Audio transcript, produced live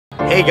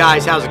Hey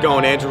guys, how's it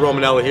going? Andrew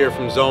Romanella here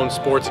from Zone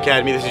Sports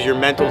Academy. This is your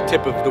mental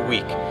tip of the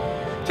week.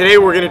 Today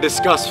we're going to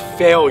discuss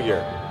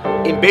failure.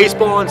 In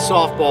baseball and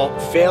softball,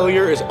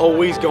 failure is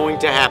always going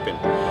to happen.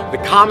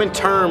 The common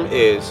term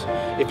is,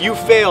 if you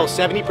fail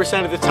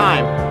 70% of the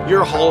time,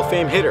 you're a Hall of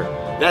Fame hitter.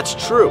 That's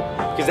true,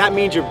 because that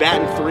means you're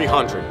batting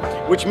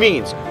 300. Which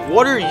means,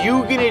 what are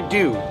you going to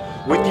do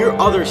with your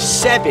other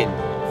 7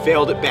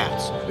 failed at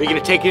bats? Are you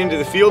going to take it into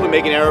the field and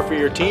make an error for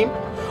your team?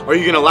 Or are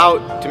you going to allow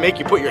it to make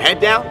you put your head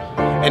down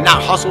and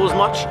not hustle as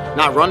much,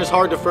 not run as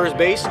hard to first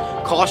base,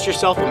 cost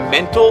yourself a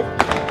mental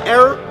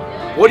error?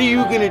 What are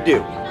you going to do?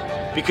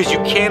 Because you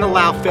can't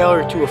allow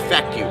failure to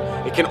affect you.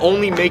 It can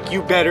only make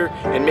you better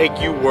and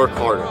make you work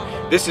harder.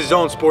 This is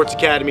Zone Sports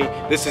Academy.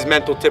 This is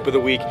Mental Tip of the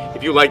Week.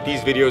 If you like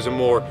these videos and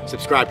more,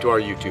 subscribe to our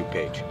YouTube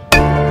page.